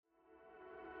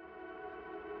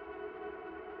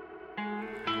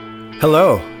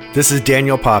Hello, this is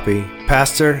Daniel Poppy,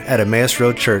 pastor at Emmaus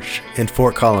Road Church in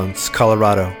Fort Collins,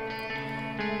 Colorado.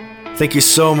 Thank you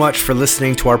so much for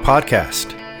listening to our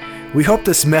podcast. We hope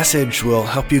this message will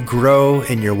help you grow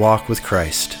in your walk with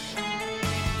Christ.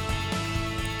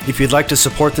 If you'd like to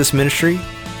support this ministry,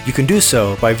 you can do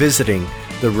so by visiting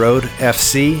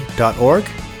theroadfc.org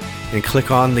and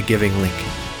click on the giving link.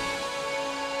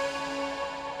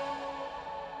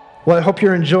 Well, I hope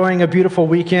you're enjoying a beautiful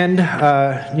weekend.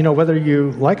 Whether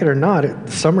you like it or not,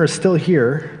 summer is still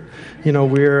here.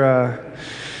 We're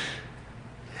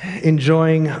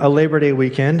enjoying a Labor Day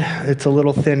weekend. It's a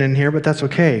little thin in here, but that's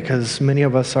okay because many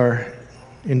of us are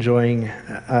enjoying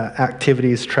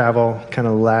activities, travel, kind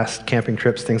of last camping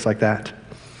trips, things like that.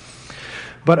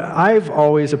 But I've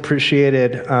always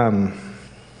appreciated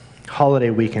holiday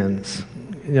weekends.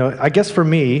 I guess for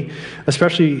me,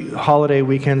 especially holiday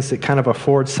weekends, it kind of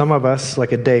affords some of us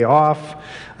like a day off,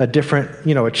 a different,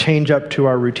 a change up to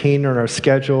our routine or our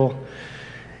schedule.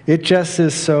 It just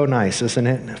is so nice, isn't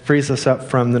it? It frees us up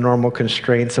from the normal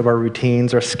constraints of our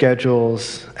routines, our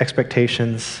schedules,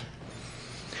 expectations.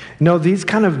 These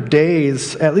kind of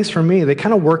days, at least for me, they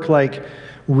kind of work like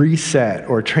reset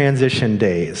or transition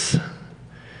days.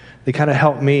 They kind of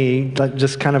help me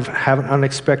just kind of have an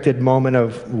unexpected moment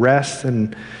of rest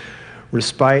and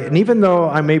respite. And even though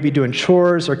I may be doing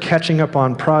chores or catching up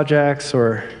on projects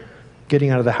or getting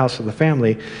out of the house with the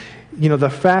family, the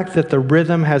fact that the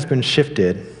rhythm has been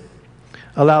shifted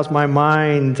allows my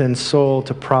mind and soul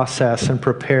to process and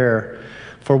prepare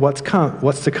for what's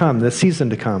to come, the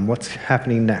season to come, what's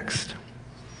happening next.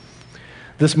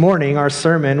 This morning, our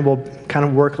sermon will kind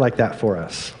of work like that for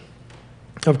us.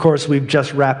 Of course, we've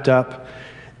just wrapped up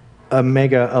a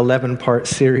mega 11-part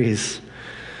series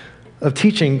of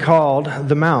teaching called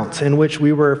The Mount, in which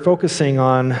we were focusing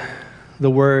on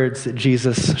the words that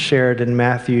Jesus shared in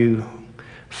Matthew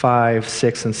 5,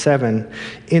 6, and 7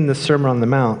 in the Sermon on the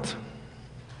Mount.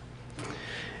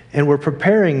 And we're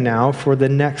preparing now for the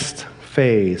next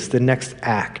phase, the next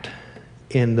act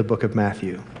in the book of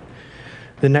Matthew.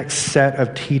 The next set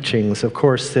of teachings, of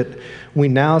course, that we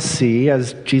now see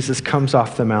as Jesus comes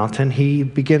off the mountain, he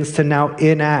begins to now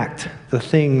enact the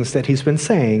things that he's been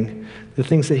saying, the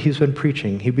things that he's been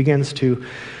preaching. He begins to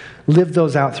live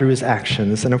those out through his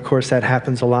actions. And of course, that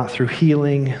happens a lot through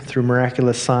healing, through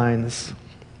miraculous signs.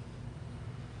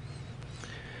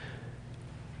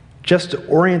 Just to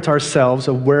orient ourselves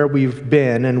of where we've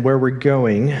been and where we're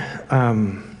going,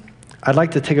 I'd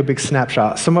like to take a big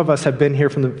snapshot. Some of us have been here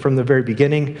from the very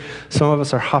beginning. Some of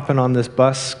us are hopping on this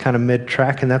bus kind of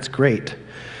mid-track, and that's great.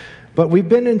 But we've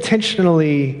been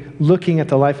intentionally looking at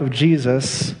the life of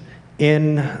Jesus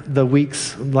in the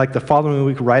weeks, like the following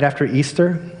week right after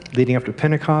Easter, leading up to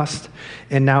Pentecost,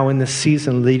 and now in the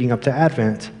season leading up to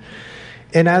Advent.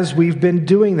 And as we've been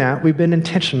doing that, we've been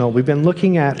intentional. We've been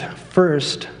looking at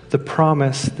first the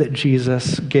promise that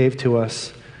Jesus gave to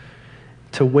us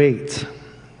to wait.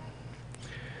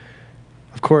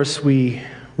 Of course, we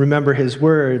remember his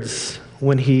words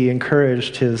when he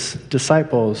encouraged his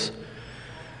disciples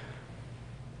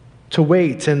to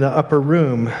wait in the upper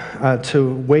room,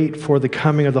 to wait for the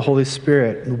coming of the Holy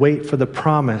Spirit, and wait for the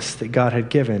promise that God had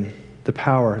given, the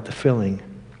power, the filling.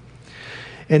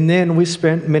 And then we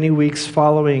spent many weeks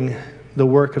following the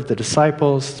work of the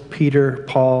disciples, Peter,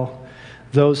 Paul,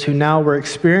 those who now were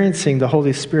experiencing the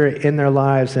Holy Spirit in their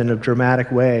lives in a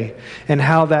dramatic way, and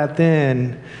how that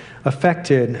then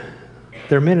affected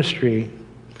their ministry,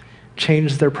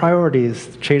 changed their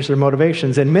priorities, changed their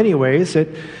motivations. In many ways, it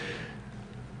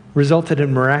resulted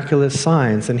in miraculous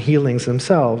signs and healings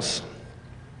themselves.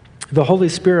 The Holy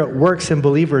Spirit works in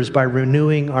believers by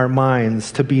renewing our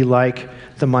minds to be like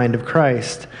the mind of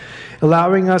Christ,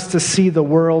 allowing us to see the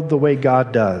world the way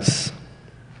God does,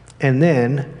 and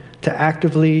then to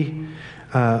actively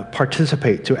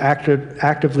participate, to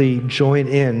actively join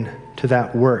in to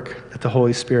that work that the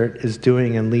Holy Spirit is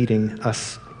doing and leading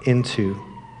us into.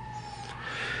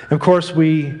 Of course,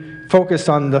 we focused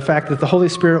on the fact that the Holy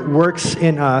Spirit works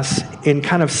in us in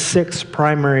kind of 6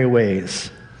 primary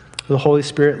ways. The Holy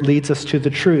Spirit leads us to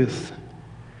the truth.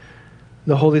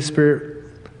 The Holy Spirit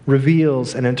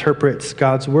reveals and interprets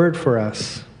God's word for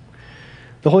us.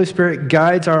 The Holy Spirit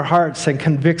guides our hearts and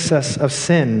convicts us of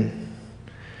sin.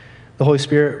 The Holy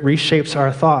Spirit reshapes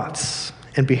our thoughts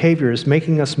and behaviors,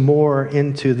 making us more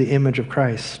into the image of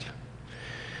Christ.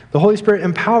 The Holy Spirit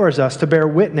empowers us to bear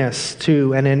witness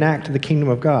to and enact the kingdom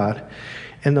of God,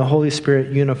 and the Holy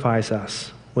Spirit unifies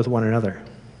us with one another.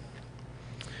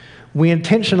 We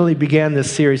intentionally began this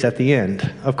series at the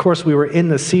end. Of course, we were in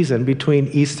the season between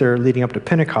Easter leading up to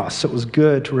Pentecost, so it was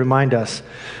good to remind us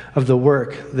of the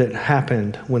work that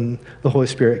happened when the Holy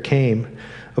Spirit came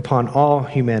upon all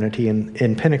humanity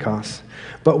in Pentecost.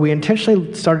 But we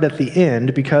intentionally started at the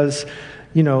end because,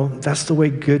 that's the way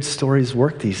good stories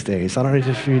work these days. I don't know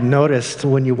if you noticed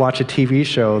when you watch a TV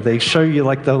show, they show you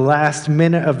like the last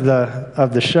minute of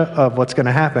the show of what's going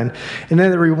to happen, and then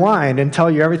they rewind and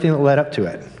tell you everything that led up to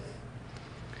it.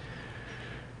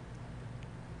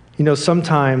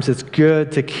 Sometimes it's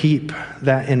good to keep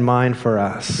that in mind for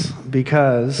us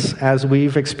because as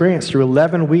we've experienced through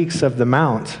 11 weeks of the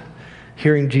Mount,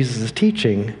 hearing Jesus'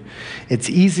 teaching, it's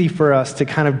easy for us to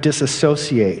kind of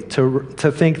disassociate,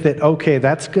 to think that, okay,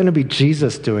 that's going to be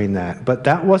Jesus doing that. But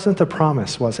that wasn't the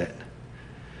promise, was it?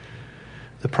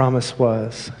 The promise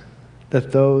was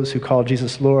that those who call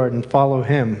Jesus Lord and follow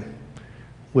him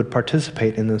would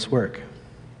participate in this work.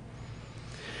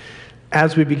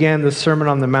 As we began the Sermon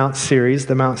on the Mount series,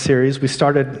 we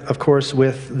started, of course,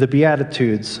 with the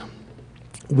Beatitudes.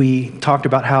 We talked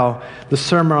about how the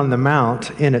Sermon on the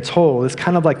Mount in its whole is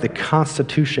kind of like the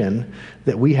Constitution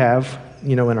that we have,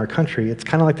 in our country. It's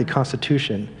kind of like the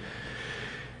Constitution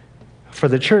for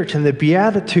the church. And the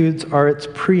Beatitudes are its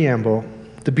preamble.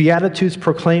 The Beatitudes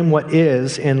proclaim what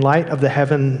is, in light of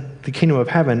the kingdom of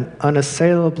heaven,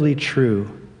 unassailably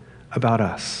true about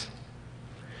us.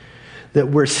 That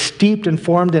we're steeped and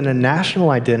formed in a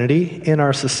national identity in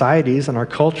our societies and our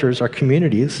cultures, our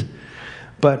communities,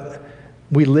 but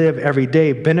we live every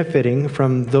day benefiting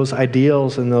from those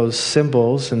ideals and those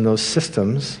symbols and those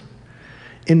systems.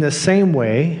 In the same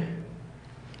way,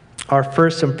 our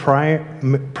first and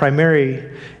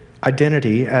primary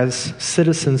identity as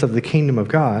citizens of the kingdom of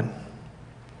God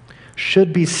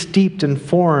should be steeped and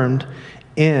formed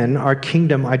in our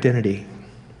kingdom identity.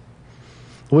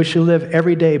 We should live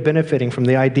every day benefiting from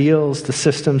the ideals, the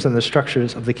systems, and the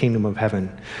structures of the kingdom of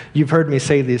heaven. You've heard me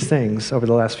say these things over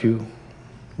the last few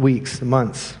weeks,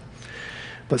 months.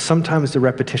 But sometimes the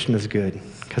repetition is good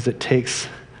because it takes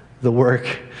the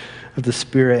work of the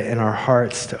Spirit in our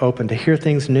hearts to open, to hear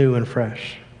things new and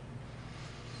fresh.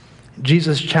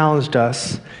 Jesus challenged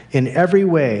us in every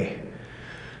way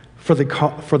from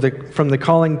the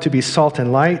calling to be salt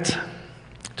and light,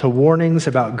 to warnings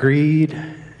about greed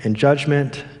and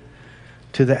judgment,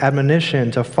 to the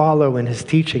admonition to follow in his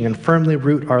teaching and firmly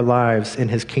root our lives in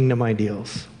his kingdom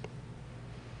ideals.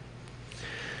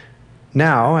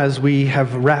 Now, as we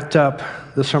have wrapped up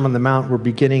the Sermon on the Mount, we're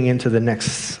beginning into the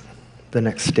next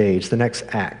stage, the next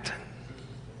act.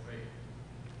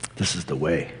 This is the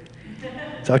way.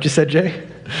 Is that what you said, Jay?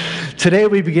 Today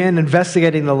we begin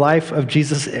investigating the life of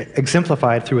Jesus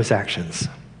exemplified through his actions.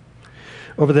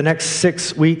 Over the next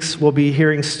 6 weeks, we'll be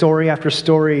hearing story after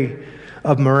story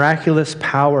of miraculous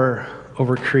power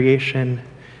over creation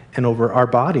and over our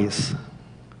bodies.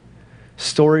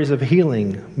 Stories of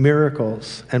healing,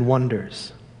 miracles, and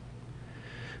wonders.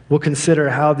 We'll consider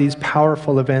how these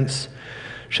powerful events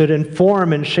should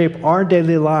inform and shape our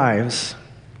daily lives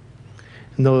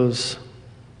and those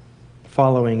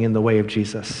following in the way of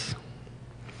Jesus.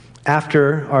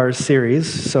 After our series,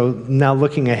 so now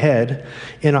looking ahead,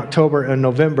 in October and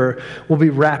November, we'll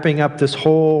be wrapping up this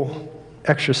whole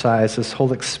exercise, this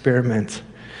whole experiment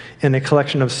in a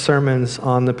collection of sermons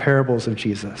on the parables of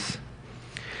Jesus.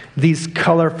 These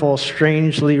colorful,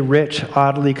 strangely rich,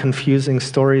 oddly confusing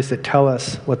stories that tell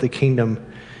us what the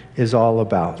kingdom is all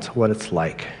about, what it's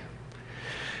like.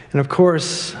 And of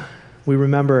course, we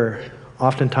remember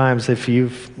oftentimes if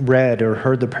you've read or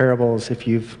heard the parables, if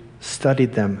you've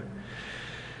studied them,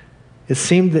 it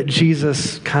seemed that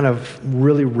Jesus kind of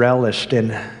really relished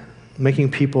in making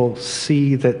people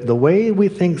see that the way we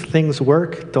think things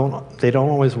work, they don't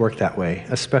always work that way,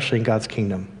 especially in God's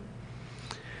kingdom.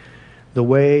 The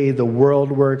way the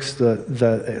world works,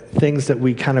 the things that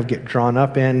we kind of get drawn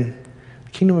up in,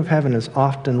 the kingdom of heaven is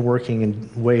often working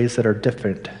in ways that are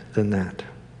different than that.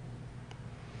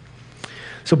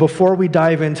 So before we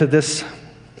dive into this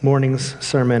morning's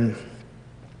sermon,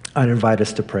 I'd invite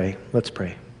us to pray. Let's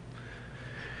pray.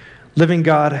 Living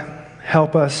God,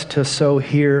 help us to so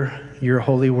hear your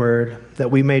holy word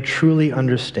that we may truly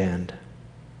understand.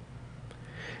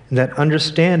 And that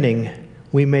understanding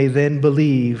we may then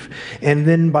believe, and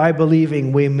then by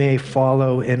believing we may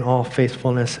follow in all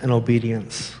faithfulness and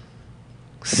obedience,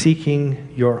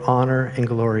 seeking your honor and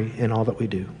glory in all that we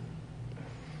do.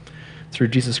 Through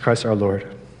Jesus Christ our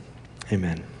Lord.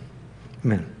 Amen.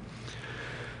 Amen.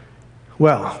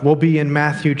 Well, we'll be in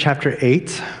Matthew chapter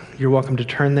 8. You're welcome to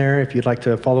turn there if you'd like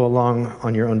to follow along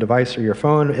on your own device or your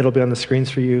phone. It'll be on the screens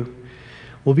for you.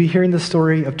 We'll be hearing the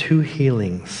story of two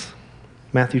healings.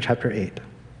 Matthew chapter 8.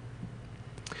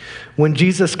 When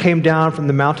Jesus came down from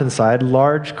the mountainside,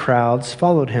 large crowds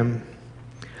followed him.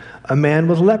 A man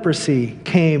with leprosy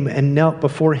came and knelt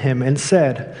before him and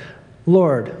said,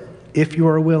 "Lord, if you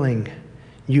are willing,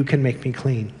 you can make me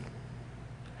clean."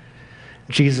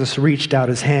 Jesus reached out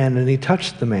his hand and he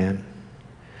touched the man.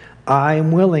 "I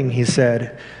am willing," he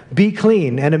said. "Be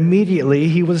clean." And immediately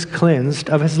he was cleansed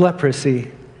of his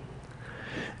leprosy.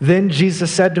 Then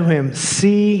Jesus said to him,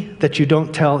 "See that you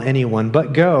don't tell anyone,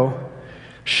 but go,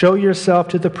 show yourself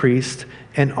to the priest,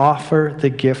 and offer the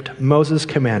gift Moses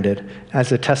commanded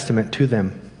as a testament to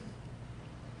them."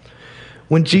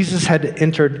 When Jesus had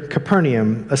entered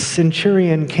Capernaum, a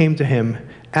centurion came to him,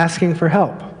 asking for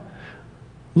help.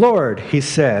 "Lord," he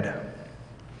said,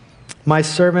 "my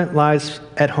servant lies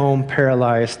at home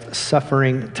paralyzed,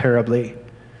 suffering terribly."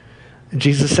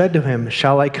 Jesus said to him,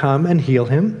 "Shall I come and heal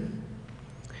him?"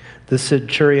 The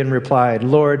centurion replied,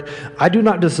 "Lord, I do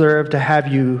not deserve to have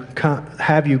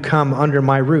you come under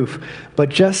my roof, but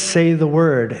just say the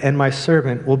word, and my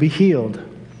servant will be healed.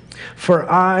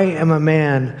 For I am a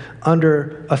man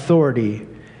under authority,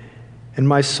 and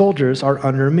my soldiers are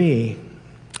under me.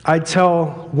 I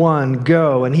tell one,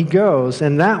 'Go,' and he goes,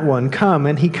 and that one, 'Come,'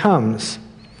 and he comes.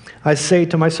 I say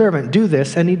to my servant, 'Do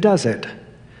this,' and he does it."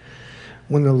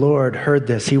 When the Lord heard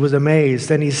this, he was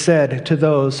amazed, and he said to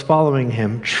those following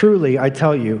him, "Truly, I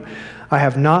tell you, I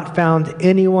have not found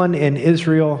anyone in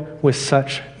Israel with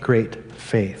such great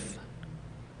faith.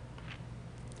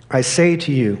 I say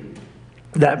to you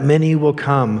that many will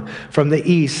come from the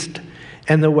east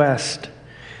and the west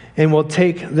and will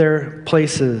take their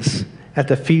places at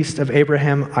the feast of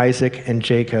Abraham, Isaac, and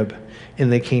Jacob in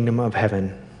the kingdom of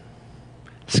heaven."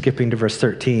 Skipping to verse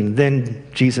 13. Then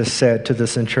Jesus said to the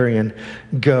centurion,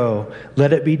 "Go,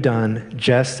 let it be done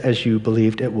just as you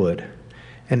believed it would."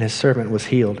 And his servant was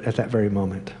healed at that very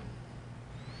moment.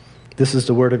 This is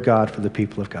the word of God for the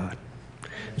people of God.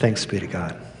 Thanks be to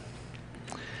God.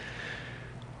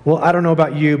 Well, I don't know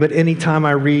about you, but anytime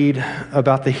I read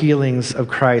about the healings of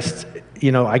Christ,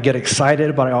 I get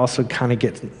excited, but I also kind of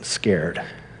get scared.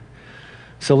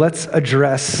 So let's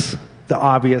address the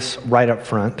obvious right up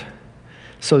front.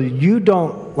 So you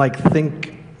don't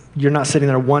think, you're not sitting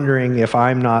there wondering if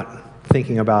I'm not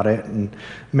thinking about it and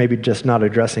maybe just not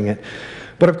addressing it.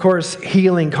 But of course,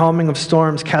 healing, calming of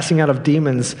storms, casting out of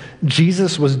demons,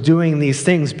 Jesus was doing these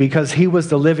things because he was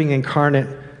the living incarnate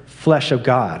flesh of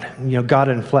God, God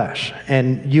in flesh.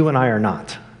 And you and I are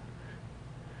not,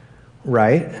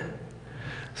 right?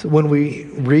 So when we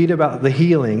read about the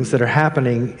healings that are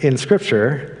happening in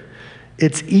Scripture,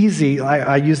 it's easy,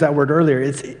 I used that word earlier,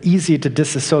 it's easy to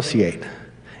disassociate.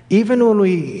 Even when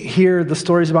we hear the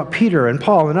stories about Peter and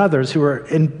Paul and others who are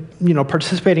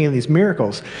participating in these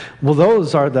miracles, well,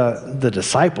 those are the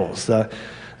disciples, the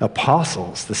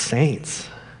apostles, the saints.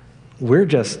 We're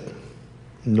just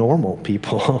normal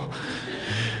people.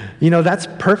 That's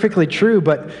perfectly true,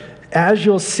 but as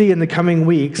you'll see in the coming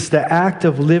weeks, the act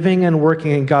of living and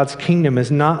working in God's kingdom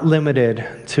is not limited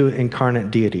to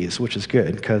incarnate deities, which is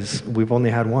good because we've only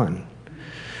had one.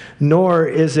 Nor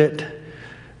is it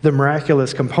the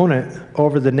miraculous component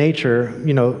over the nature,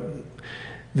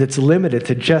 that's limited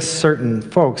to just certain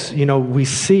folks. We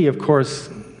see, of course,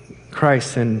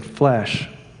 Christ in flesh,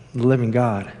 the living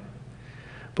God.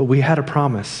 But we had a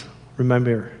promise.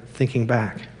 Remember, thinking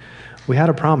back, we had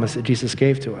a promise that Jesus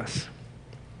gave to us.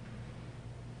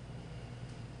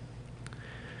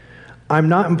 I'm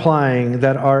not implying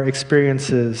that our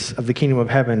experiences of the kingdom of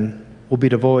heaven will be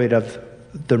devoid of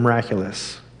the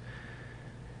miraculous.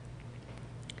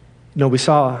 We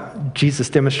saw Jesus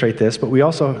demonstrate this, but we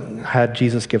also had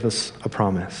Jesus give us a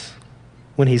promise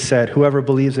when he said, "Whoever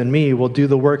believes in me will do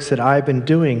the works that I've been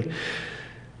doing,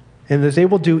 and that they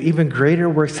will do even greater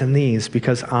works than these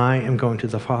because I am going to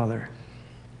the Father."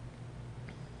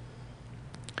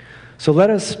 So let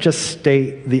us just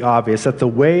state the obvious, that the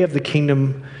way of the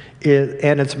kingdom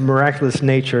and its miraculous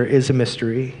nature is a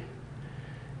mystery.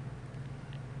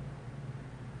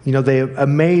 They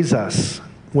amaze us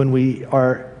when we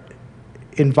are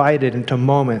invited into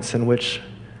moments in which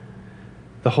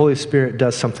the Holy Spirit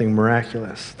does something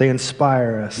miraculous. They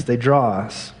inspire us, they draw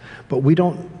us, but we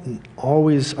don't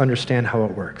always understand how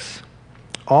it works.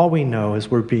 All we know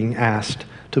is we're being asked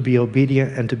to be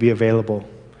obedient and to be available.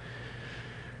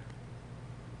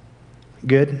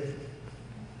 Good?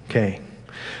 Okay.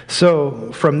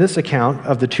 So from this account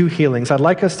of the two healings, I'd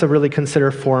like us to really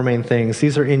consider four main things.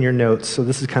 These are in your notes, so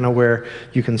this is kind of where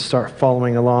you can start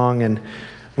following along. And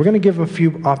we're going to give a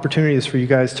few opportunities for you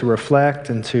guys to reflect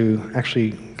and to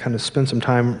actually kind of spend some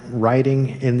time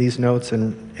writing in these notes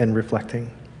and reflecting.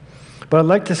 But I'd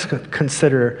like to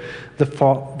consider the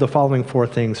following four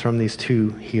things from these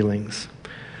two healings: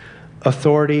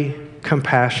 authority,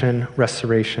 compassion,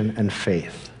 restoration, and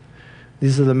faith.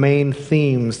 These are the main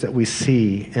themes that we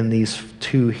see in these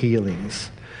two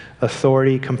healings: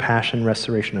 authority, compassion,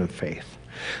 restoration, and faith.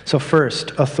 So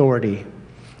first, authority.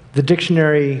 The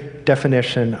dictionary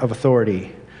definition of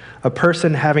authority: a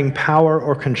person having power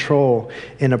or control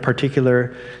in a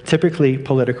particular, typically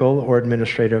political or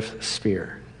administrative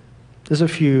sphere. There's a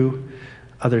few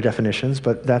other definitions,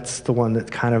 but that's the one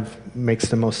that kind of makes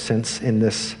the most sense in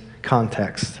this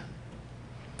context.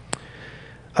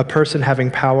 A person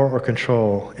having power or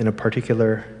control in a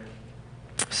particular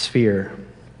sphere.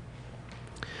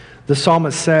 The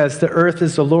psalmist says, "The earth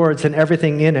is the Lord's and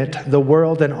everything in it, the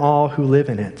world and all who live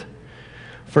in it.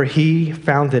 For he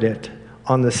founded it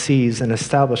on the seas and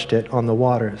established it on the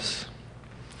waters."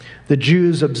 The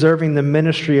Jews, observing the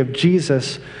ministry of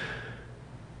Jesus,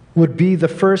 would be the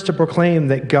first to proclaim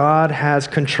that God has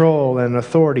control and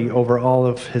authority over all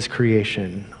of his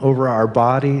creation, over our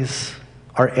bodies,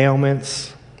 our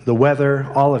ailments, the weather,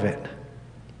 all of it.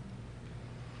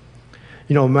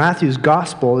 You know, Matthew's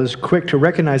gospel is quick to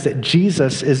recognize that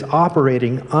Jesus is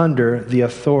operating under the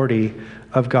authority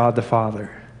of God the Father.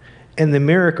 And the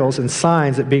miracles and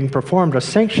signs that being performed are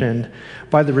sanctioned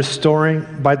by the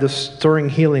restoring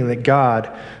healing that God,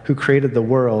 who created the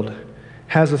world,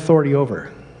 has authority over.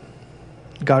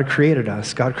 God created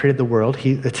us. God created the world.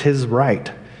 It's his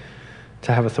right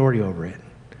to have authority over it.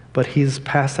 But he's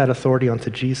passed that authority on to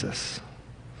Jesus.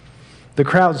 The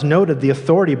crowds noted the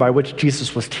authority by which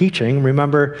Jesus was teaching.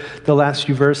 Remember the last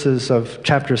few verses of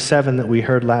chapter 7 that we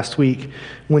heard last week.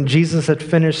 When Jesus had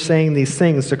finished saying these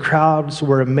things, the crowds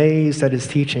were amazed at his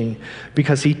teaching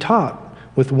because he taught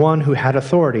with one who had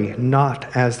authority, not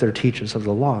as their teachers of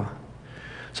the law.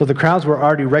 So the crowds were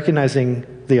already recognizing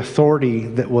the authority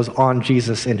that was on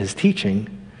Jesus in his teaching.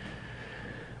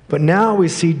 But now we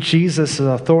see Jesus'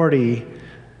 authority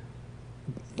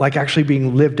like actually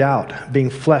being lived out, being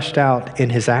fleshed out in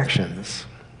his actions.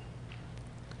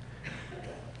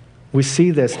 We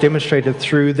see this demonstrated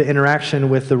through the interaction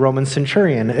with the Roman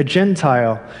centurion, a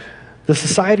Gentile. The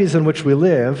societies in which we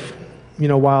live,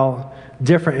 while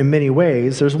different in many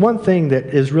ways, there's one thing that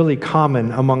is really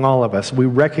common among all of us. We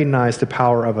recognize the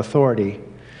power of authority.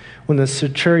 When the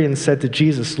centurion said to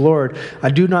Jesus, "Lord, I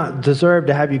do not deserve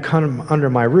to have you come under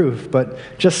my roof, but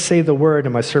just say the word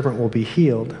and my servant will be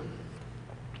healed,"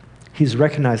 he's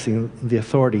recognizing the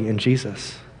authority in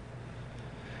Jesus.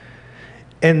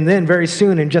 And then very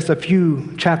soon, in just a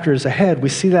few chapters ahead, we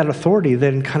see that authority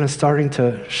then kind of starting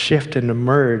to shift and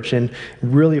emerge in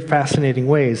really fascinating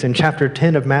ways. In chapter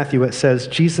 10 of Matthew, it says,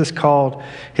 Jesus called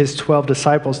his 12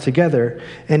 disciples together,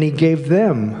 and he gave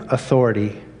them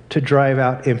authority to drive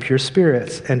out impure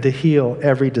spirits and to heal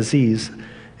every disease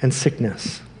and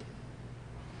sickness.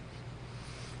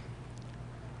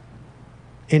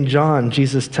 In John,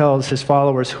 Jesus tells his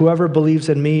followers, "Whoever believes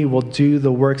in me will do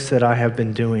the works that I have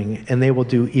been doing, and they will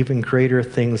do even greater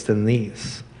things than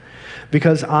these.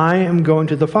 Because I am going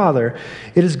to the Father,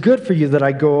 it is good for you that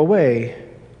I go away.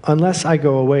 Unless I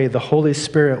go away, the Holy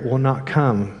Spirit will not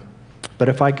come. But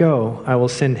if I go, I will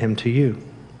send him to you."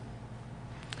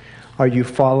 Are you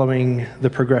following the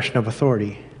progression of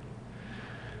authority?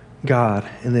 God,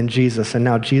 and then Jesus, and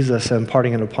now Jesus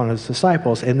imparting it upon his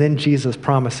disciples, and then Jesus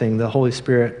promising the Holy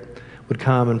Spirit would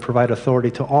come and provide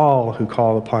authority to all who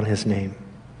call upon his name.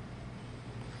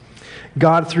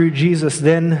 God, through Jesus,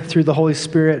 then through the Holy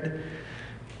Spirit,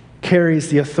 carries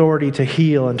the authority to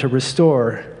heal and to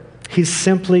restore. He's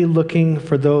simply looking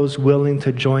for those willing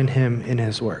to join him in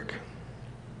his work.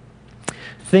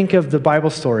 Think of the Bible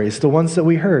stories, the ones that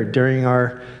we heard during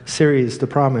our series, The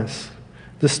Promise.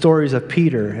 The stories of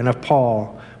Peter and of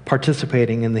Paul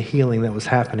participating in the healing that was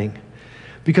happening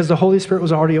because the Holy Spirit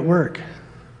was already at work.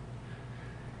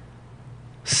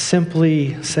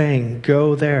 Simply saying,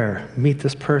 "Go there, meet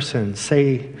this person,"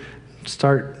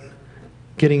 start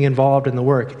getting involved in the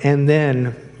work, and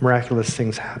then miraculous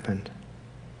things happened.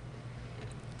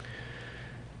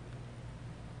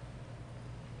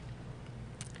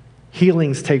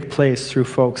 Healings take place through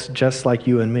folks just like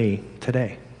you and me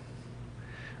today.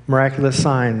 Miraculous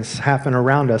signs happen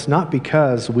around us, not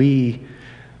because we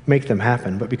make them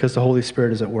happen, but because the Holy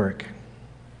Spirit is at work.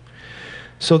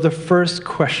 So the first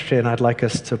question I'd like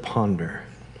us to ponder: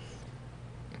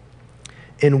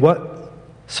 in what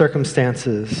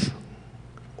circumstances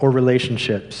or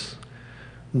relationships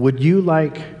would you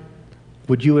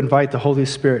invite the Holy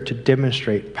Spirit to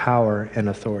demonstrate power and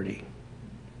authority?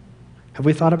 Have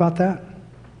we thought about that?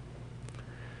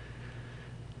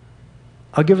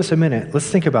 I'll give us a minute. Let's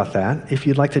think about that. If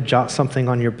you'd like to jot something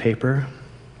on your paper,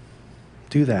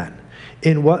 do that.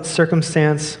 In what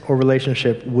circumstance or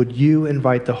relationship would you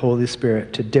invite the Holy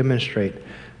Spirit to demonstrate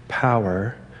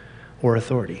power or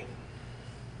authority?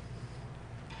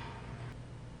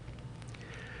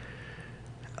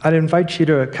 I'd invite you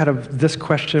to kind of this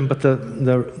question, but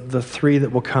the three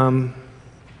that will come,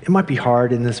 it might be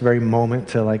hard in this very moment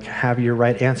to like have your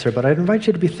right answer, but I'd invite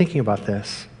you to be thinking about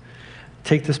this.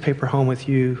 Take this paper home with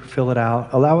you, fill it out,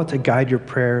 allow it to guide your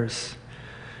prayers,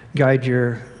 guide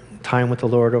your time with the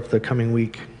Lord over the coming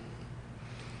week.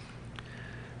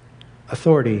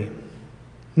 Authority.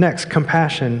 Next,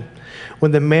 compassion.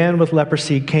 When the man with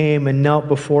leprosy came and knelt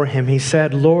before him, he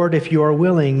said, "Lord, if you are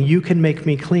willing, you can make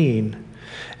me clean."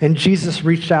 And Jesus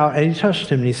reached out and he touched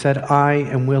him and he said, "I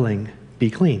am willing,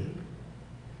 be clean."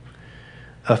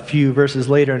 A few verses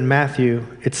later in Matthew,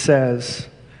 it says,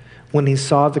 when he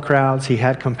saw the crowds, he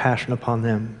had compassion upon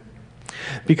them,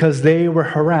 because they were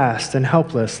harassed and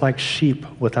helpless like sheep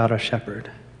without a shepherd.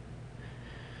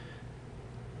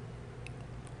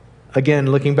 Again,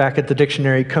 looking back at the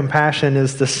dictionary, compassion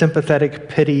is the sympathetic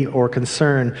pity or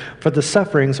concern for the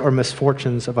sufferings or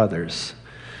misfortunes of others.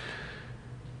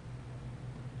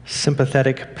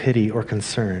 Sympathetic pity or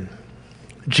concern.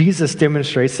 Jesus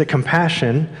demonstrates that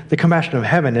compassion, the compassion of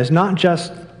heaven, is not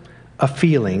just a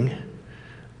feeling,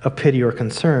 a pity or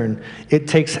concern. It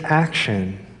takes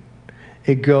action.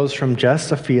 It goes from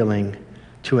just a feeling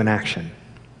to an action,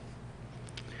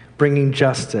 bringing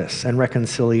justice and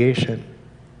reconciliation.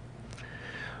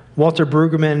 Walter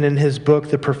Brueggemann, in his book,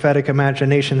 The Prophetic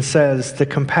Imagination, says the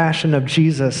compassion of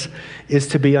Jesus is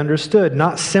to be understood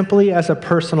not simply as a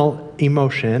personal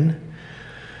emotion,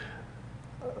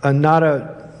 not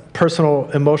a personal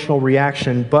emotional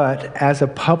reaction, but as a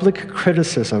public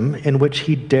criticism in which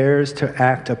he dares to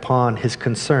act upon his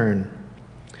concern,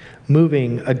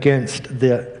 moving against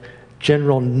the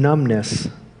general numbness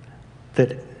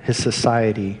that his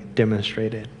society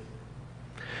demonstrated.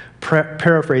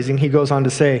 Paraphrasing, he goes on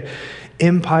to say,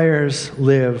 empires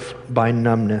live by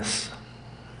numbness.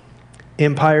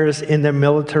 Empires in their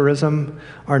militarism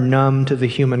are numb to the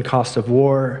human cost of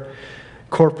war.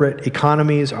 Corporate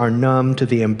economies are numb to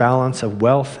the imbalance of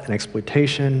wealth and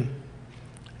exploitation.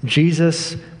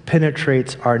 Jesus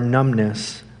penetrates our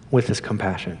numbness with his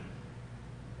compassion.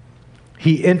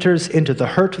 He enters into the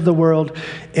hurt of the world,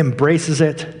 embraces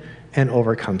it, and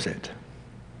overcomes it.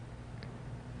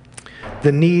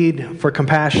 The need for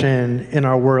compassion in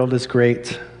our world is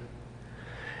great.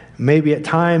 Maybe at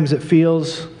times it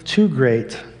feels too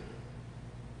great.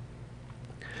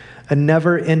 A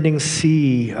never-ending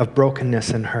sea of brokenness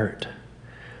and hurt.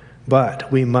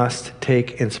 But we must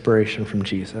take inspiration from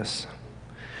Jesus.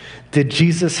 Did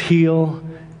Jesus heal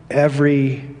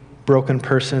every broken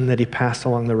person that he passed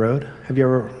along the road? Have you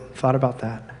ever thought about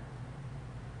that?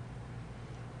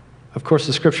 Of course,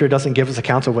 the scripture doesn't give us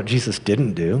accounts of what Jesus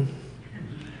didn't do.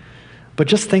 But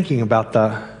just thinking about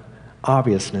the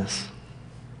obviousness.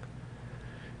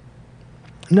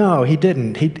 No, he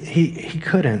didn't. He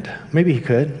couldn't. Maybe he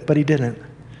could, but he didn't.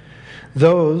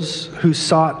 Those who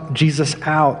sought Jesus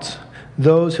out,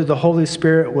 those who the Holy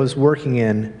Spirit was working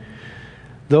in,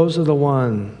 those are the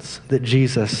ones that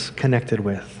Jesus connected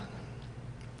with.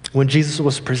 When Jesus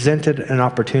was presented an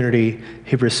opportunity,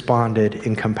 he responded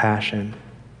in compassion.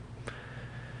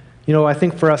 You know, I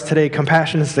think for us today,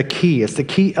 compassion is the key. It's the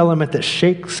key element that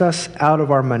shakes us out of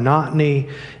our monotony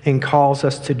and calls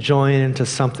us to join into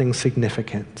something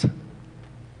significant.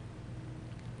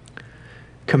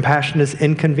 Compassion is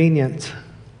inconvenient.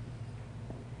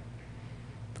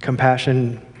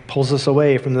 Compassion pulls us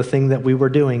away from the thing that we were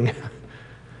doing.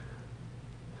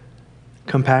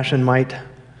 Compassion might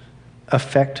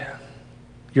affect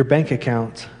your bank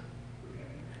account,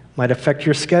 might affect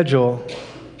your schedule.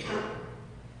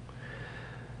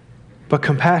 But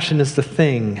compassion is the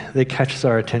thing that catches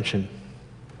our attention.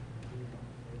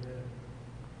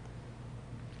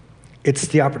 It's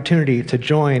the opportunity to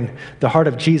join the heart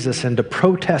of Jesus and to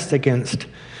protest against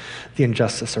the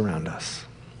injustice around us.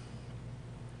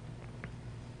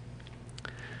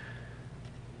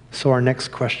 So our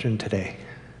next question today.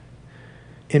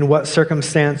 In what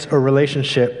circumstance or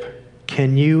relationship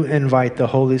can you invite the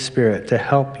Holy Spirit to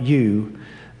help you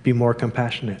be more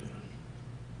compassionate?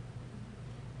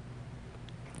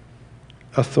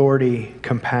 Authority,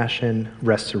 compassion,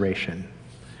 restoration.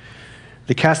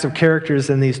 The cast of characters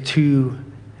in these two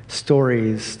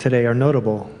stories today are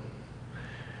notable.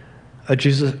 A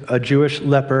Jewish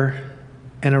leper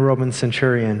and a Roman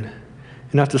centurion.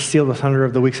 And not to steal the thunder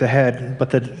of the weeks ahead, but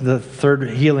the third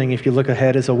healing, if you look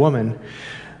ahead, is a woman.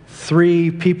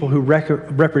 Three people who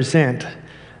represent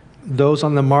those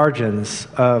on the margins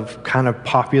of kind of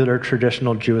popular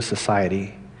traditional Jewish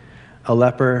society: a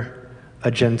leper,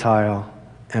 a Gentile,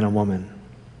 and a woman.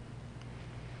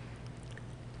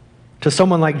 To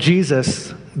someone like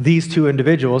Jesus, these two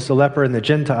individuals, the leper and the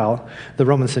Gentile, the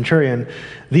Roman centurion,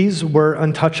 these were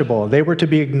untouchable. They were to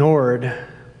be ignored.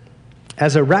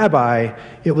 As a rabbi,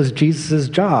 it was Jesus'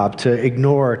 job to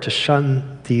ignore, to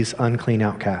shun these unclean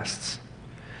outcasts.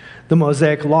 The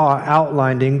Mosaic Law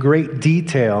outlined in great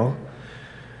detail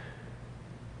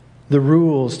the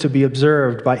rules to be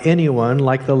observed by anyone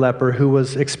like the leper who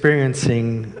was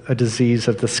experiencing a disease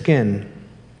of the skin,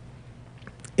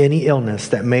 any illness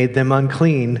that made them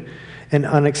unclean and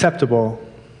unacceptable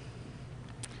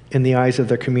in the eyes of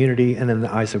their community and in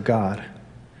the eyes of God.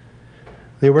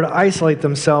 They were to isolate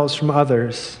themselves from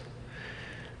others.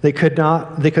 They could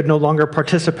no longer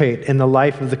participate in the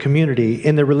life of the community,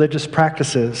 in the religious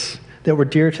practices that were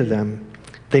dear to them.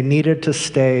 They needed to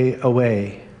stay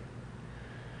away.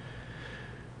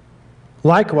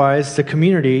 Likewise, the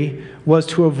community was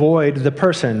to avoid the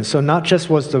person. So not just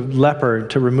was the leper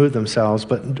to remove themselves,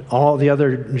 but all the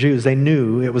other Jews, they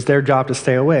knew it was their job to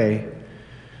stay away,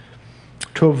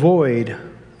 to avoid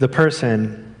the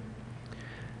person,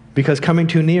 because coming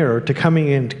too near or to coming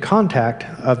into contact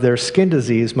of their skin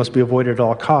disease must be avoided at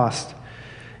all costs.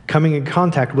 Coming in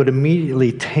contact would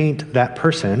immediately taint that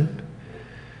person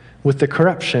with the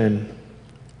corruption,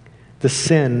 the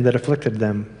sin that afflicted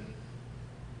them.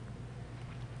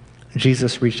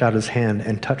 Jesus reached out his hand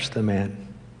and touched the man.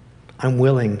 "I'm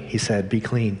willing," he said, "be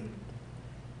clean."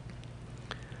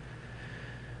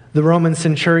 The Roman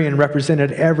centurion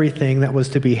represented everything that was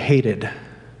to be hated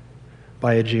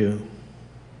by a Jew.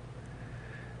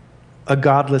 A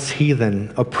godless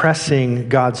heathen, oppressing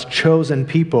God's chosen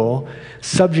people,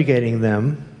 subjugating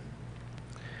them,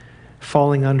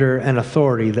 falling under an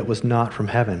authority that was not from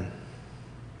heaven.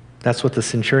 That's what the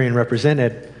centurion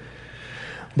represented.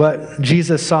 But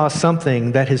Jesus saw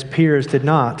something that his peers did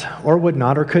not, or would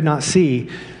not, or could not see.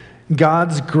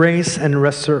 God's grace and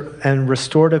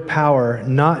restorative power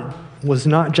was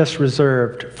not just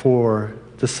reserved for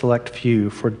the select few,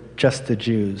 for just the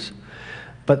Jews,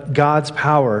 but God's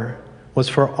power was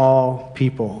for all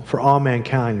people, for all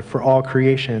mankind, for all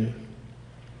creation.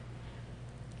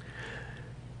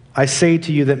 I say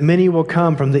to you that many will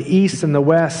come from the east and the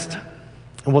west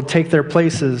and will take their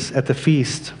places at the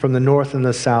feast from the north and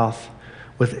the south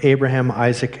with Abraham,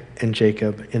 Isaac, and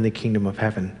Jacob in the kingdom of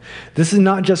heaven. This is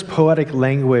not just poetic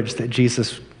language that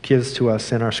Jesus gives to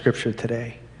us in our scripture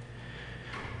today.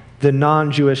 The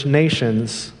non-Jewish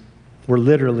nations were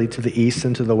literally to the east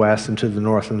and to the west and to the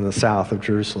north and the south of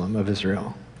Jerusalem, of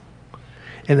Israel.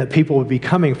 And that people would be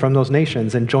coming from those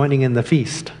nations and joining in the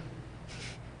feast.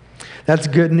 That's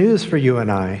good news for you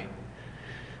and I.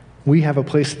 We have a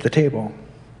place at the table.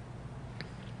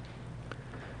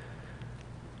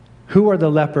 Who are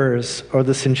the lepers or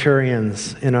the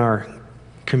centurions in our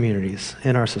communities,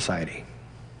 in our society,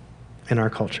 in our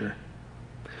culture?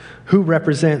 Who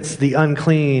represents the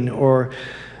unclean or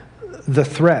the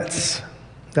threats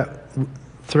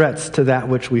to that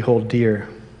which we hold dear?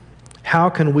 How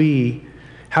can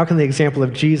the example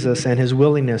of Jesus and his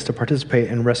willingness to participate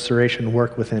in restoration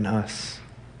work within us?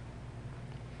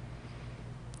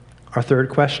 Our third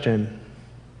question: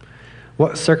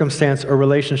 what circumstance or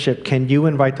relationship can you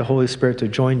invite the Holy Spirit to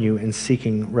join you in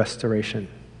seeking restoration?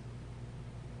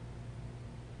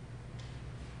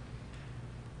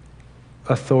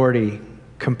 Authority,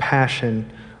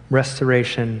 compassion,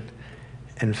 restoration,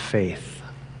 and faith.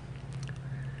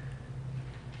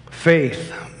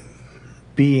 Faith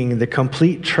being the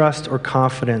complete trust or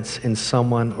confidence in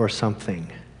someone or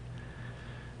something.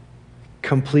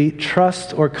 Complete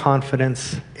trust or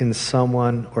confidence in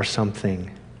someone or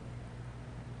something.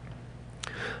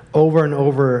 Over and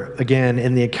over again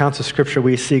in the accounts of Scripture,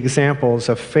 we see examples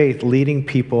of faith leading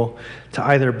people to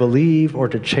either believe or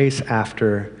to chase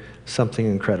after something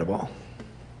incredible.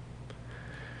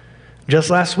 Just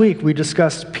last week, we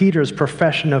discussed Peter's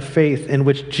profession of faith in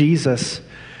which Jesus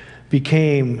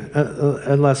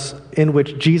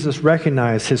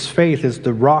recognized his faith as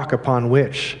the rock upon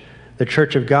which the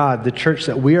church of God, the church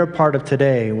that we are part of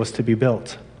today, was to be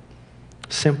built.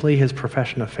 Simply his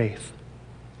profession of faith.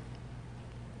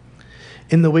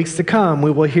 In the weeks to come,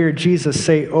 we will hear Jesus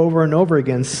say over and over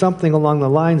again something along the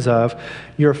lines of,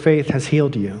 "Your faith has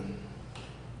healed you."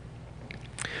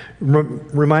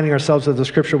 Reminding ourselves of the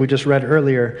scripture we just read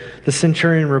earlier, the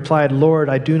centurion replied, "Lord,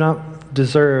 I do not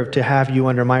deserve to have you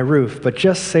under my roof, but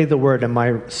just say the word and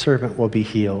my servant will be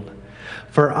healed.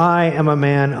 For I am a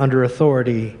man under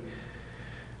authority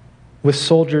with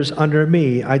soldiers under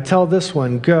me. I tell this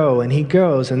one, go, and he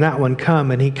goes, and that one,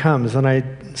 come, and he comes. And I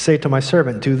say to my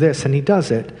servant, do this, and he does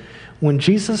it. When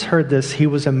Jesus heard this, he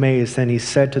was amazed, and he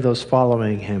said to those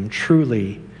following him,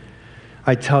 truly,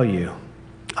 I tell you,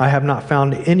 I have not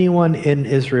found anyone in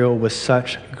Israel with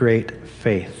such great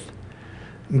faith.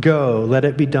 Go, let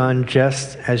it be done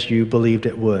just as you believed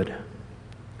it would.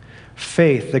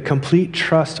 Faith, the complete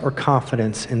trust or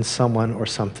confidence in someone or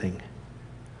something.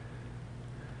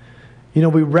 You know,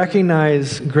 we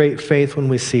recognize great faith when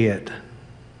we see it.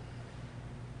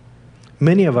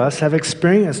 Many of us have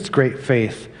experienced great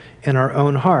faith in our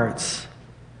own hearts.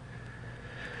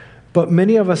 But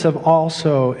many of us have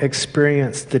also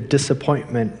experienced the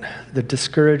disappointment, the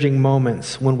discouraging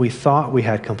moments when we thought we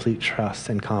had complete trust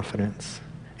and confidence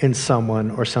in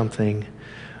someone or something,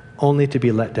 only to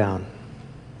be let down.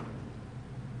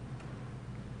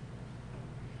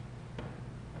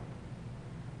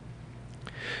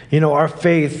 You know, our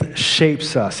faith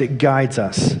shapes us, it guides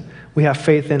us. We have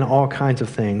faith in all kinds of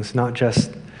things, not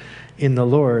just in the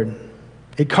Lord.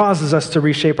 It causes us to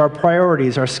reshape our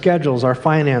priorities, our schedules, our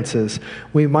finances.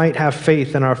 We might have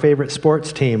faith in our favorite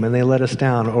sports team and they let us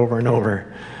down over and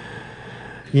over.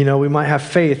 You know, we might have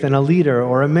faith in a leader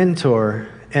or a mentor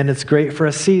and it's great for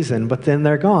a season, but then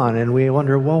they're gone and we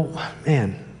wonder, well,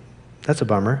 man, that's a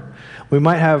bummer. We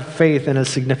might have faith in a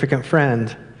significant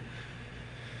friend.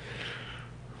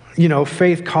 You know,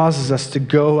 faith causes us to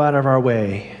go out of our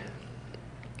way,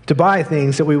 to buy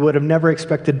things that we would have never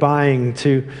expected buying,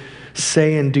 to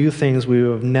say and do things we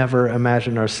would have never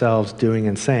imagined ourselves doing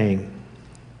and saying.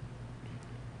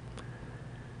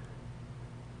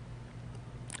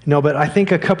 No, but I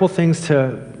think a couple things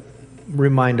to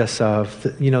remind us of.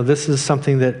 You know, this is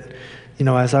something that, you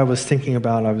know, as I was thinking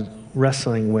about, I was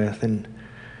wrestling with, and,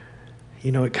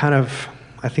 you know,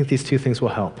 I think these two things will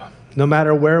help. No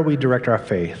matter where we direct our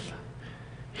faith,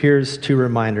 here's two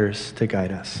reminders to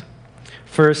guide us.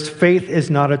 First, faith is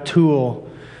not a tool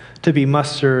to be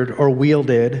mustered or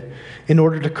wielded in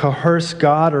order to coerce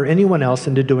God or anyone else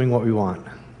into doing what we want.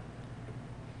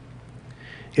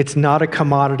 It's not a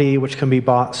commodity which can be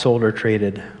bought, sold, or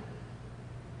traded.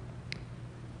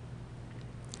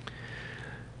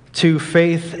 Two,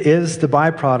 faith is the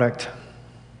byproduct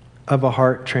of a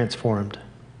heart transformed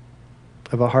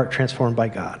by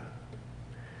God.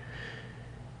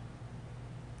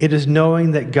 It is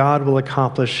knowing that God will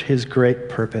accomplish his great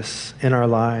purpose in our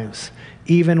lives,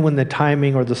 even when the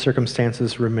timing or the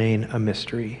circumstances remain a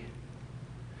mystery.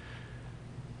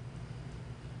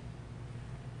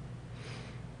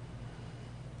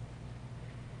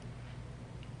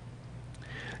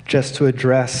 Just to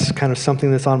address kind of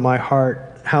something that's on my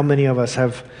heart, how many of us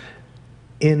have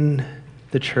in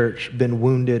the church been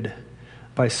wounded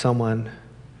by someone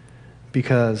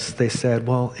because they said,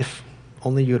 well, if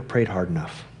only you had prayed hard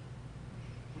enough?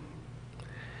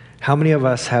 How many of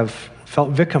us have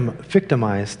felt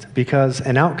victimized because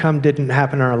an outcome didn't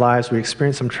happen in our lives, we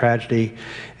experienced some tragedy,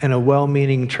 and a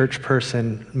well-meaning church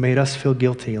person made us feel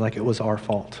guilty like it was our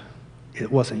fault?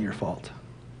 It wasn't your fault.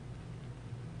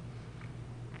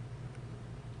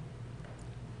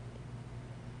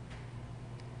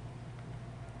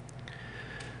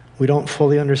 We don't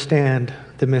fully understand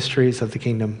the mysteries of the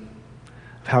kingdom,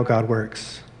 of how God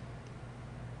works.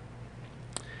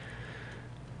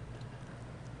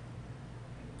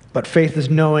 But faith is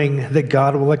knowing that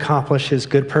God will accomplish his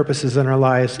good purposes in our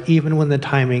lives, even when the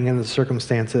timing and the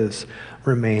circumstances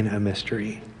remain a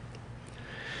mystery.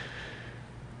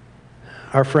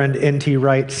 Our friend N.T.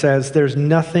 Wright says, there's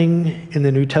nothing in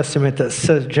the New Testament that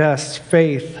suggests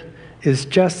faith is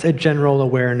just a general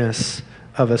awareness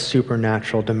of a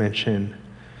supernatural dimension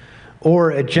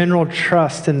or a general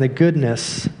trust in the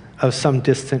goodness of some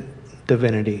distant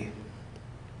divinity.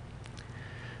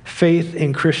 Faith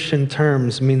in Christian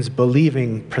terms means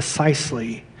believing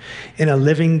precisely in a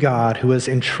living God who has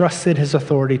entrusted his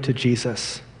authority to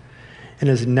Jesus and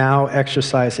is now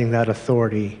exercising that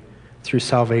authority through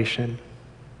salvation,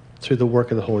 through the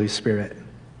work of the Holy Spirit.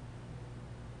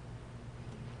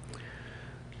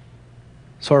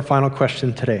 So our final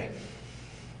question today: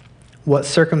 what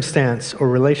circumstance or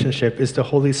relationship is the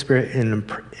Holy Spirit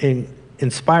in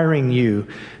inspiring you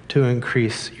to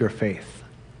increase your faith?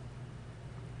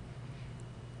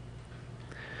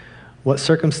 What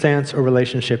circumstance or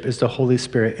relationship is the Holy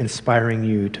Spirit inspiring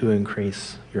you to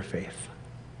increase your faith?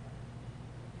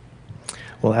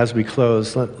 Well, as we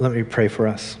close, let me pray for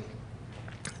us.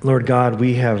 Lord God,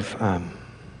 we have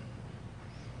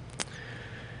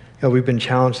we've been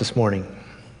challenged this morning,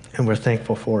 and we're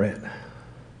thankful for it.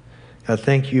 God,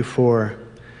 thank you for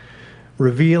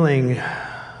revealing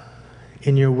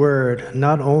in your word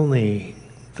not only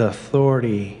the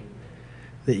authority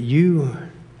that you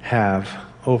have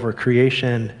over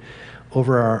creation,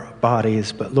 over our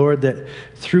bodies. But Lord, that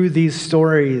through these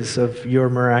stories of your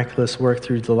miraculous work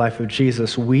through the life of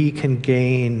Jesus, we can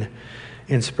gain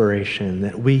inspiration,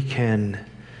 that we can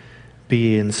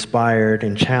be inspired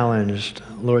and challenged,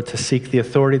 Lord, to seek the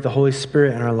authority of the Holy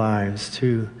Spirit in our lives,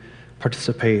 to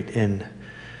participate in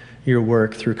your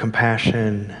work through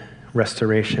compassion,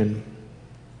 restoration.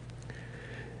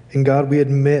 And God, we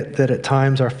admit that at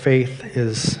times our faith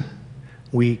is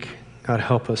weak. God,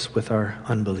 help us with our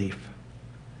unbelief.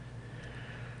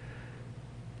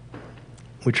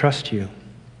 We trust you.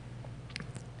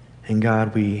 And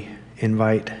God, we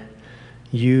invite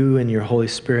you and your Holy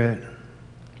Spirit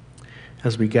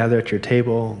as we gather at your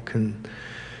table,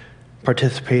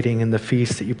 participating in the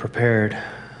feast that you prepared.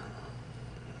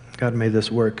 God, may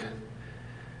this work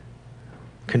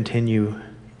continue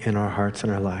in our hearts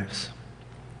and our lives.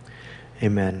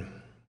 Amen.